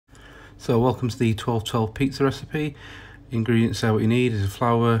So welcome to the 12-12 pizza recipe. Ingredients are what you need is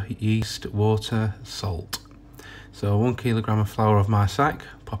flour, yeast, water, salt. So 1 kilogram of flour of Mio Sacco,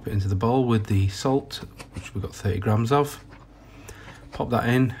 pop it into the bowl with the salt, which we've got 30 grams of. Pop that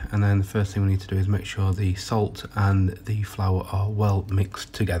in, and then the first thing we need to do is make sure the salt and the flour are well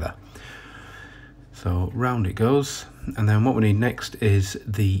mixed together. So round it goes, and then what we need next is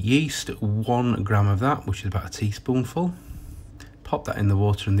the yeast, 1 gram of that, which is about a teaspoonful. Pop that in the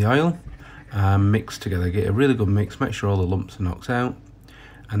water and the oil and mix together, get a really good mix, make sure all the lumps are knocked out,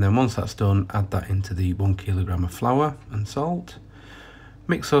 and then once that's done, add that into the 1 kilogram of flour and salt.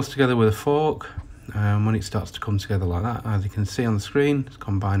 Mix those together with a fork, and when it starts to come together like that, as you can see on the screen, it's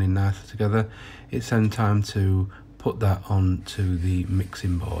combining nicely together. It's then time to put that onto the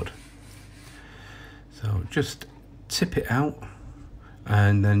mixing board. So just tip it out,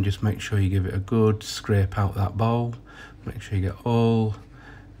 and then just make sure you give it a good scrape out that bowl. Make sure you get all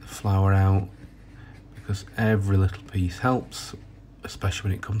the flour out, because every little piece helps, especially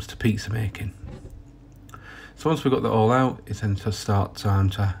when it comes to pizza making. So once we've got that all out, it's then to start time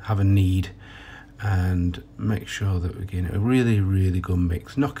to have a knead and make sure that we're getting a really good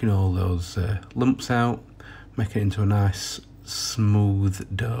mix, knocking all those lumps out, making it into a nice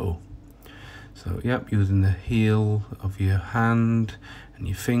smooth dough. So yep, using the heel of your hand and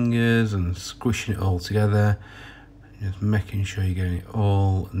your fingers and squishing it all together, just making sure you're getting it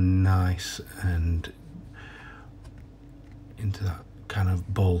all nice and into that kind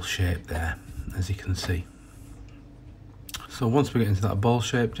of bowl shape there, as you can see. So once we get into that bowl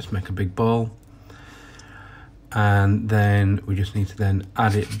shape, just make a big ball, and then we just need to then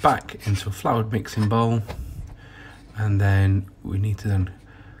add it back into a floured mixing bowl, and then we need to then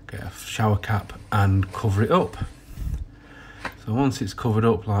get a shower cap and cover it up. So once it's covered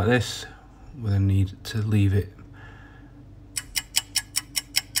up like this, we then need to leave it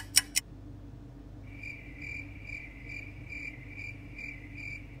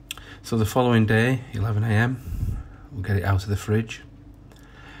so the following day, 11 AM, we'll get it out of the fridge.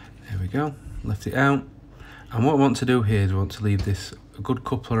 There we go, lift it out. And what I want to do here is I want to leave this a good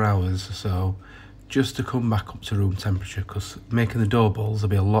couple of hours, so just to come back up to room temperature, because making the dough balls will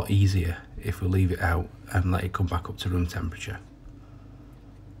be a lot easier if we leave it out and let it come back up to room temperature.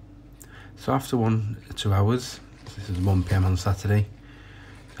 So after 1 or 2 hours, this is 1 PM on Saturday,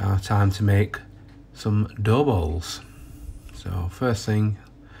 now time to make some dough balls. So first thing,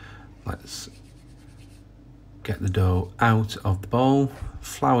 let's get the dough out of the bowl.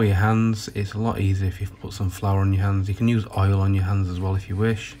 Flour your hands. It's a lot easier if you put some flour on your hands. You can use oil on your hands as well if you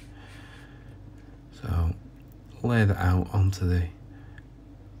wish. So lay that out onto the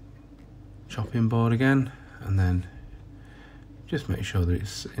chopping board again, and then just make sure that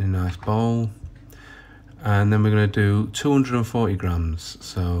it's in a nice bowl. And then we're going to do 240 grams.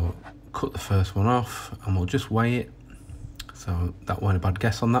 So cut the first one off and we'll just weigh it. So that wasn't a bad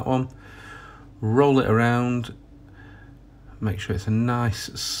guess on that one. Roll it around, make sure it's a nice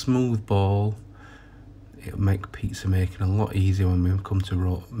smooth ball. It'll make pizza making a lot easier when we come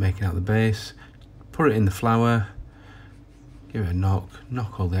to making out the base. Put it in the flour, give it a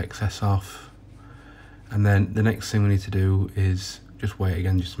knock all the excess off, and then the next thing we need to do is just weigh it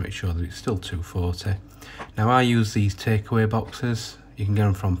again, just to make sure that it's still 240. Now I use these takeaway boxes. You can get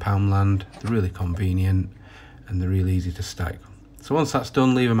them from Poundland. They're really convenient and they're really easy to stack. So once that's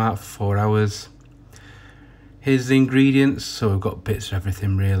done, leave them out for 4 hours. Here's the ingredients. So we've got bits of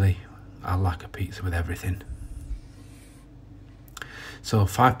everything really. I like a pizza with everything. So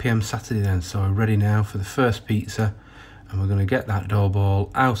 5 PM Saturday then, so we're ready now for the first pizza, and we're going to get that dough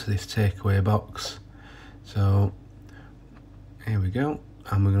ball out of this takeaway box. So here we go,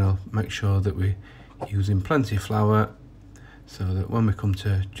 and we're going to make sure that we're using plenty of flour, so that when we come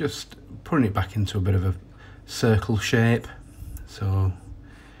to just putting it back into a bit of a circle shape, so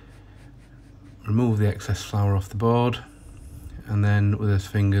remove the excess flour off the board, and then with those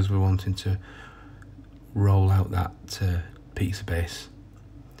fingers we're wanting to roll out that pizza base,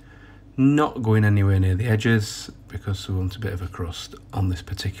 not going anywhere near the edges because we want a bit of a crust on this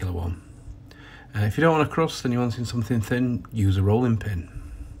particular one. If you don't want a crust and you're wanting something thin, use a rolling pin.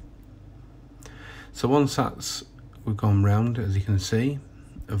 So once we've gone round, as you can see,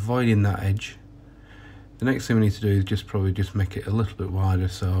 avoiding that edge, the next thing we need to do is probably just make it a little bit wider.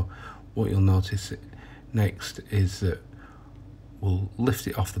 So what you'll notice next is that we'll lift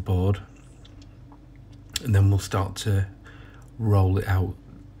it off the board, and then we'll start to roll it out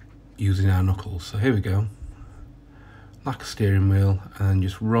using our knuckles. So here we go, like a steering wheel, and then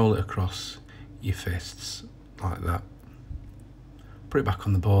just roll it across your fists like that. Put it back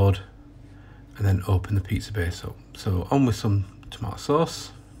on the board, and then open the pizza base up. So on with some tomato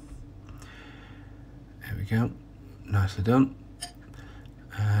sauce. go, nicely done.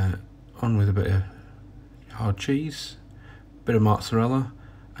 On with a bit of hard cheese, bit of mozzarella,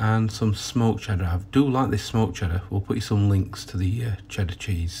 and some smoked cheddar. I do like this smoked cheddar. We'll put you some links to the cheddar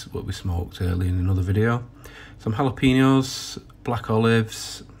cheese what we smoked earlier in another video. Some jalapenos, black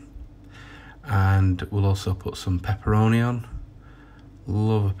olives, and we'll also put some pepperoni on.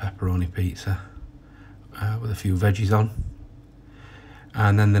 Love a pepperoni pizza with a few veggies on.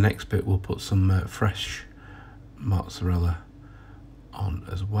 And then the next bit we'll put some fresh mozzarella on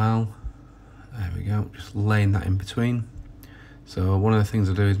as well. There we go, just laying that in between. So one of the things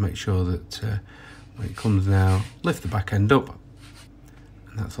I do is make sure that when it comes now, lift the back end up,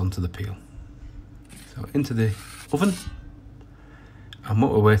 and that's onto the peel. So into the oven, and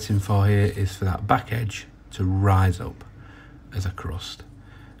what we're waiting for here is for that back edge to rise up as a crust,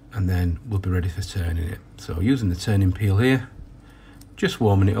 and then we'll be ready for turning it. So using the turning peel here, just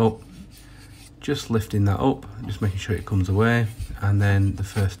warming it up, just lifting that up, just making sure it comes away, and then the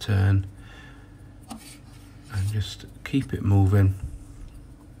first turn, and just keep it moving,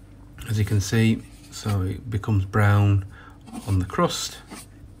 as you can see, so it becomes brown on the crust.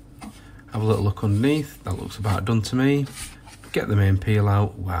 Have a little look underneath, that looks about done to me. Get the main peel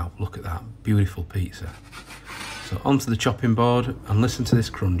out. Wow, look at that, beautiful pizza. So onto the chopping board, and listen to this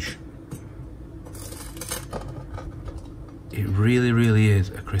crunch. It really, really is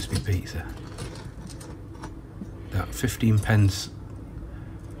a crispy pizza. That 15p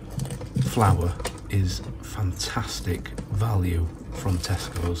flour is fantastic value from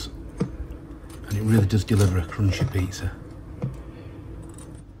Tesco's, and it really does deliver a crunchy pizza.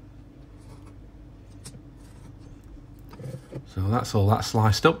 So that's all that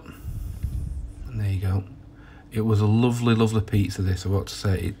sliced up, and there you go. It was a lovely, lovely pizza this, I've got to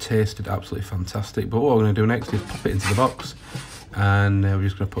say. It tasted absolutely fantastic, but what we're going to do next is pop it into the box, and we're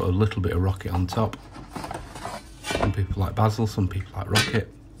just going to put a little bit of rocket on top. Some people like basil, some people like rocket.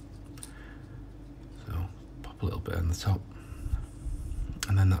 So pop a little bit on the top,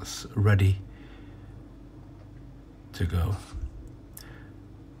 and then that's ready to go.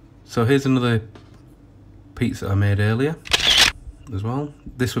 So here's another pizza I made earlier as well.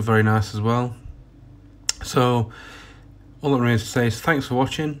 This was very nice as well. So all that remains to say is thanks for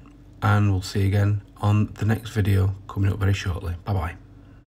watching, and we'll see you again on the next video coming up very shortly. Bye bye.